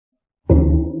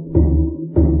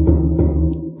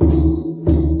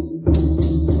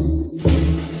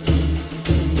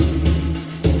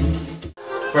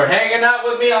out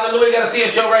with me on the Louie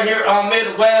Garcia show right here on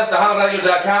Midwest,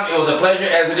 TejanoRadio.com. It was a pleasure,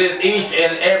 as it is each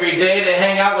and every day, to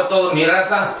hang out with those mi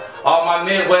raza, all my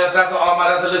Midwest raza, all my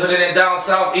raza listening in down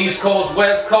south, East Coast,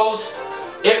 West Coast.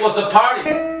 It was a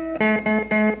party.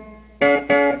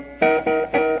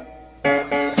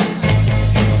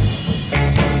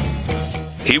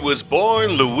 He was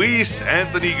born Luis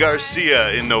Anthony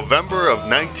Garcia in November of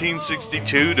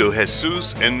 1962 to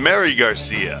Jesus and Mary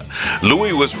Garcia.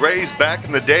 Louis was raised back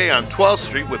in the day on 12th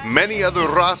Street with many other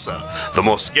raza, the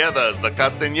Mosquedas, the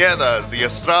Castañedas, the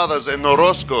Estradas, and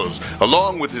Orozcos,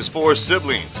 along with his 4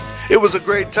 siblings. It was a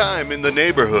great time in the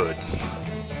neighborhood.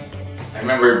 I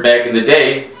remember back in the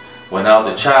day, when I was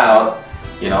a child,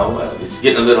 you know, it's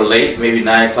getting a little late, maybe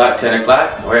 9 o'clock, 10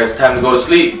 o'clock, or it's time to go to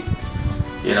sleep.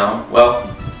 You know, well,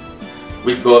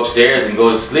 we'd go upstairs and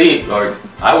go to sleep, or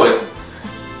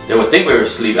they would think we were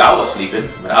asleep. I was sleeping,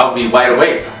 but I would be wide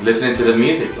awake listening to the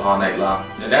music all night long.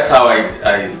 And that's how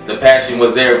the passion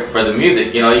was there for the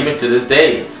music. You know, even to this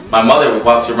day, my mother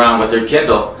walks around with her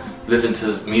Kindle, listening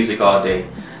to music all day.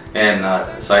 And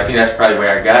so I think that's probably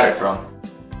where I got it from.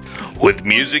 With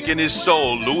music in his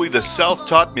soul, Louis, the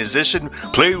self-taught musician,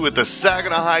 played with the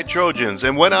Saginaw High Trojans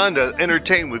and went on to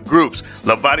entertain with groups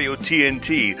La Vario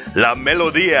TNT, La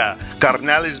Melodia,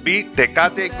 Carnales Beat,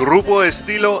 Tecate, Grupo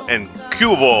Estilo, and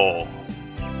Cubo.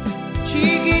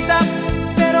 Chiquita,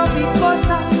 pero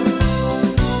picosa,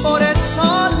 por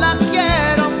eso la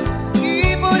quiero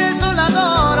y por eso la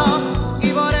adoro y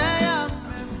por ella.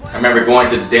 I remember going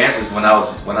to the dances when I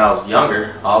was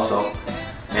younger, also.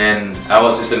 And I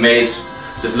was just amazed,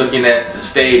 just looking at the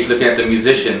stage, looking at the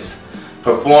musicians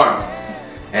perform.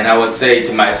 And I would say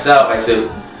to myself, I said,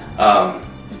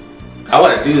 I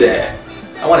want to do that.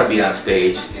 I want to be on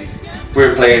stage. We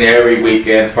were playing every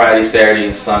weekend, Friday, Saturday,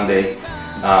 and Sunday.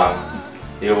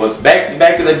 It was back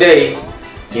in the day,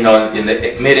 you know, in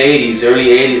the mid-'80s, early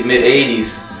 '80s,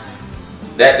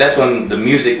 mid-'80s. That's when the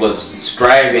music was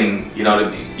striving. You know,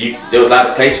 there was a lot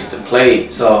of places to play.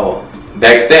 So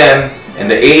back then, in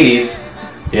the '80s,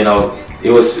 you know,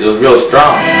 it was real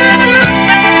strong.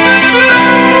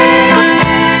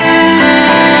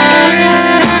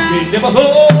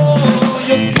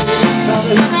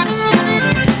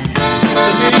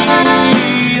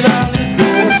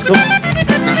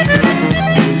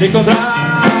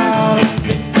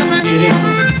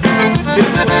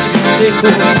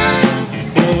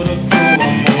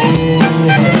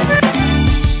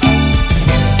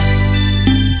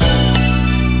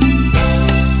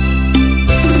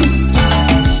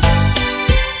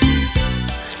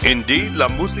 Indeed, La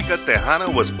Música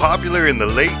Tejana was popular in the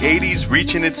late 80s,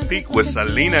 reaching its peak with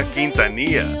Salina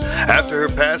Quintanilla. After her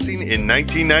passing in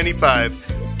 1995,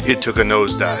 it took a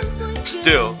nosedive.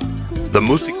 Still, the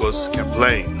músicos kept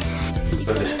playing.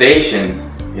 But the station,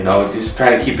 you know, just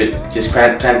trying to keep it,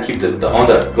 trying to keep the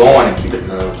onda going and keep it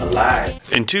alive.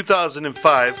 In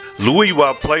 2005, Louis,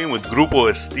 while playing with Grupo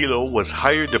Estilo, was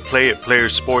hired to play at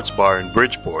Players Sports Bar in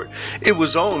Bridgeport. It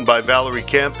was owned by Valerie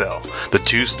Campbell. The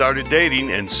two started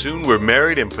dating and soon were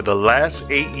married, and for the last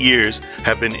 8 years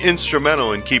have been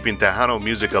instrumental in keeping Tejano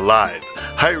music alive,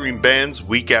 hiring bands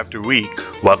week after week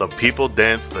while the people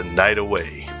dance the night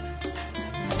away.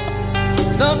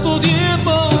 Tanto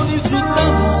tiempo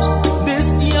disfrutamos de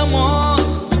este amor,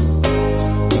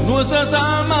 nuestras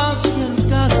almas se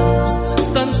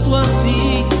encaran, tanto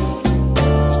así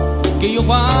que yo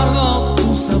guardo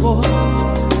tu sabor,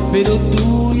 pero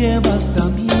tú llevas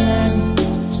también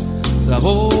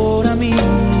sabor a mí.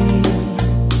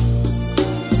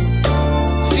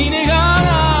 Si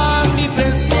negara mi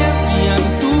presencia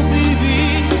en tu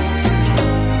vivir,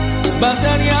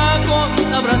 bastaría con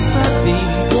abrazarte y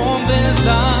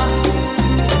confesar.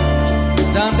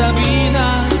 Tanta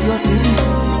vida yo te di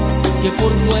que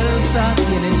por fuerza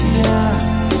tienes ya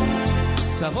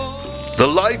sabor. The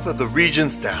life of the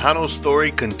region's Tejano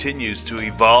story continues to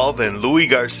evolve, and Louie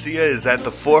Garcia is at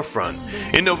the forefront.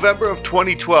 In November of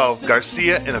 2012,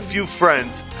 Garcia and a few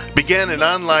friends began an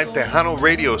online Tejano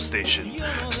radio station.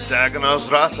 Saginaw's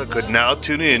Raza could now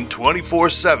tune in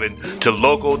 24/7 to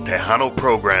local Tejano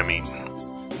programming.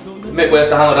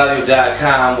 Midwest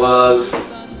TejanoRadio.com was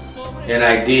an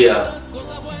idea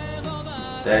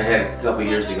that I had a couple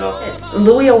years ago.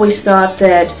 Louie always thought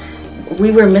that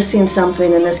we were missing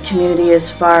something in this community as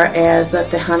far as the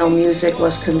Tejano music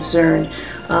was concerned.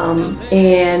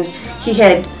 And he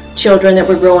had children that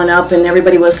were growing up and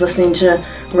everybody was listening to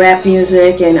rap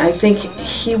music, and I think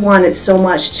he wanted so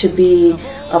much to be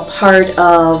a part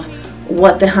of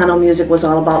what Tejano music was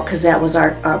all about, because that was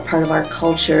our part of our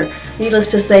culture.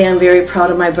 Needless to say, I'm very proud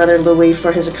of my brother Louie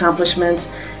for his accomplishments,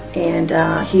 and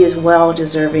he is well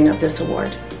deserving of this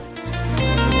award.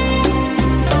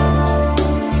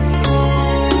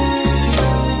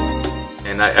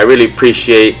 and I really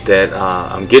appreciate that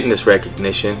I'm getting this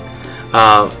recognition.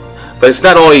 But it's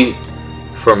not only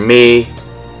for me,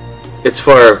 it's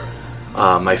for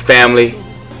my family,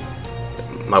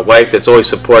 my wife that's always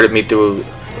supported me through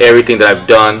everything that I've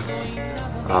done,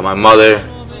 my mother,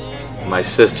 my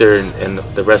sister, and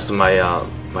the rest of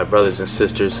my brothers and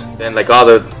sisters, and like all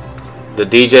the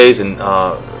DJs and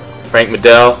Frank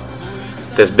Medell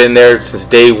that's been there since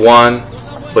day one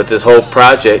with this whole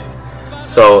project.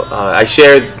 So I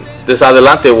shared this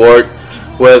Adelante Award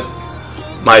with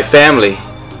my family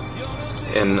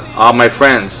and all my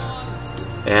friends,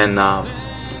 and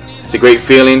it's a great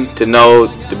feeling to know,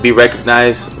 to be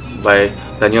recognized by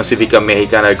the Union Civica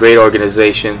Mexicana, a great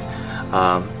organization,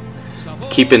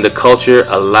 keeping the culture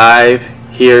alive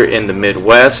here in the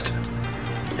Midwest,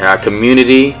 in our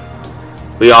community.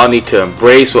 We all need to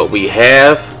embrace what we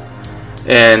have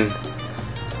and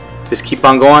just keep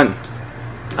on going.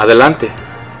 Adelante.